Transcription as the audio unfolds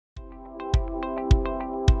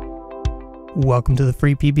Welcome to the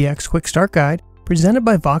FreePBX Quick Start Guide presented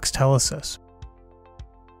by Voxtelesys.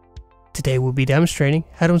 Today we'll be demonstrating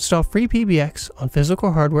how to install FreePBX on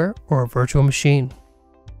physical hardware or a virtual machine.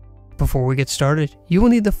 Before we get started, you will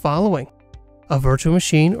need the following: a virtual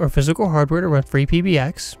machine or physical hardware to run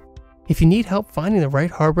FreePBX. If you need help finding the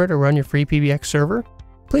right hardware to run your FreePBX server,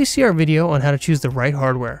 please see our video on how to choose the right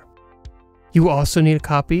hardware. You will also need a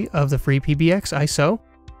copy of the FreePBX ISO.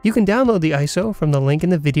 You can download the ISO from the link in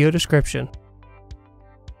the video description.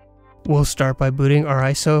 We'll start by booting our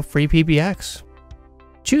ISO FreePBX.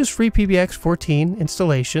 Choose FreePBX 14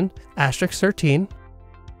 installation *13.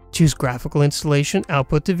 Choose graphical installation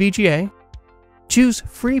output to VGA. Choose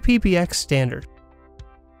FreePBX standard.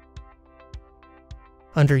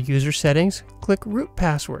 Under user settings, click root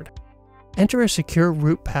password. Enter a secure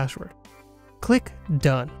root password. Click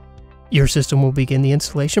done. Your system will begin the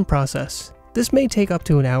installation process. This may take up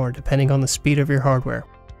to an hour depending on the speed of your hardware.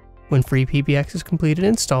 When FreePBX is completed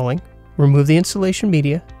installing, remove the installation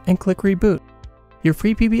media and click reboot. Your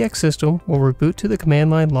FreePBX system will reboot to the command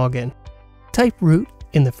line login. Type root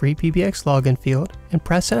in the FreePBX login field and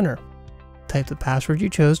press enter. Type the password you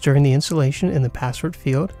chose during the installation in the password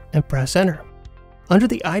field and press enter. Under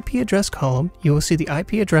the IP address column, you will see the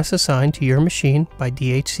IP address assigned to your machine by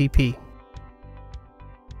DHCP.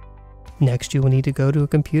 Next, you will need to go to a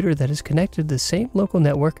computer that is connected to the same local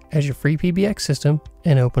network as your FreePBX system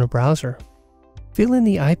and open a browser. Fill in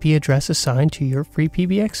the IP address assigned to your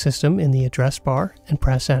FreePBX system in the address bar and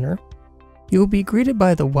press enter. You will be greeted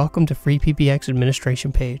by the Welcome to FreePBX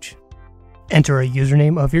administration page. Enter a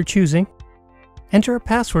username of your choosing. Enter a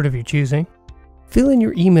password of your choosing. Fill in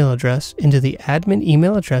your email address into the admin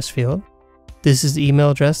email address field. This is the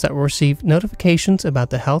email address that will receive notifications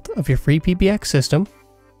about the health of your FreePBX system.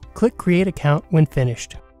 Click Create Account when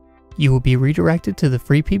finished. You will be redirected to the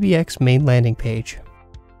FreePBX main landing page.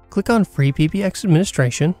 Click on FreePBX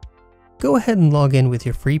Administration. Go ahead and log in with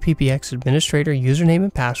your FreePBX Administrator username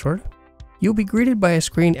and password. You'll be greeted by a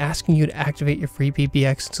screen asking you to activate your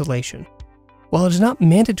FreePBX installation. While it is not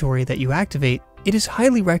mandatory that you activate, it is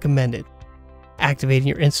highly recommended. Activating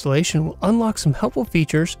your installation will unlock some helpful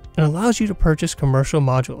features and allows you to purchase commercial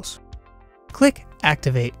modules. Click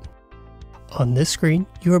Activate. On this screen,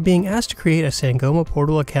 you are being asked to create a Sangoma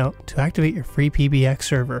portal account to activate your FreePBX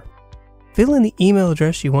server. Fill in the email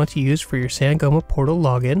address you want to use for your Sangoma portal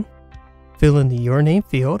login. Fill in the Your Name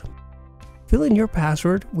field. Fill in your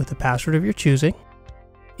password with the password of your choosing.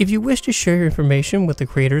 If you wish to share your information with the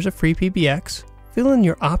creators of FreePBX, fill in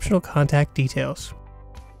your optional contact details.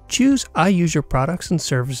 Choose I use your products and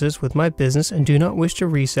services with my business and do not wish to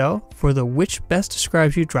resell for the Which Best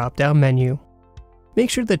Describes You drop-down menu. Make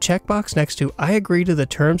sure the checkbox next to I agree to the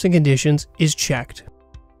terms and conditions is checked.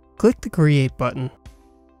 Click the Create button.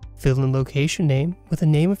 Fill in location name with a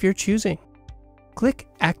name of your choosing. Click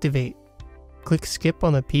Activate. Click Skip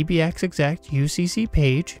on the PBX Exact UCC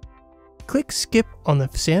page. Click Skip on the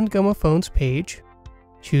Sangoma Phones page.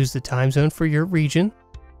 Choose the time zone for your region.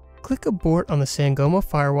 Click Abort on the Sangoma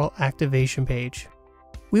Firewall activation page.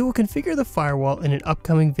 We will configure the firewall in an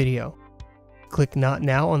upcoming video. Click Not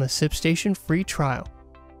Now on the SipStation free trial.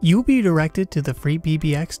 You will be directed to the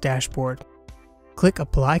FreePBX dashboard. Click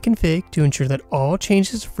Apply Config to ensure that all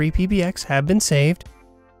changes to FreePBX have been saved.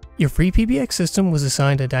 Your FreePBX system was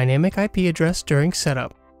assigned a dynamic IP address during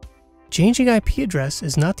setup. Changing IP address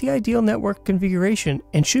is not the ideal network configuration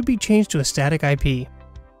and should be changed to a static IP.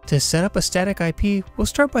 To set up a static IP, we'll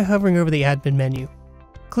start by hovering over the admin menu.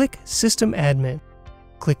 Click System Admin.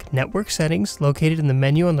 Click Network Settings located in the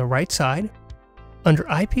menu on the right side. Under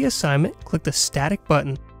IP assignment, click the Static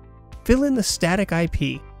button. Fill in the static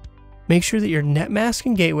IP. Make sure that your netmask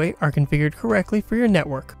and gateway are configured correctly for your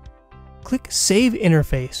network. Click Save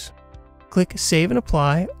Interface. Click Save and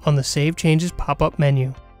Apply on the Save Changes pop-up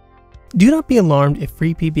menu. Do not be alarmed if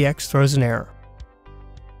FreePBX throws an error.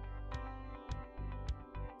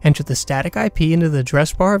 Enter the static IP into the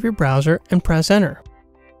address bar of your browser and press enter.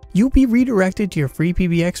 You'll be redirected to your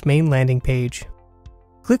FreePBX main landing page.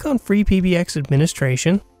 Click on FreePBX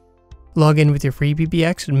Administration. Log in with your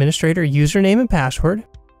FreePBX Administrator username and password.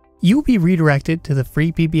 You will be redirected to the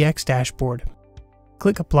FreePBX dashboard.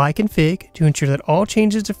 Click Apply Config to ensure that all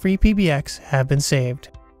changes to FreePBX have been saved.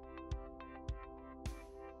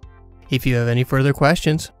 If you have any further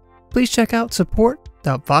questions, please check out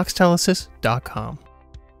support.voxtelesys.com.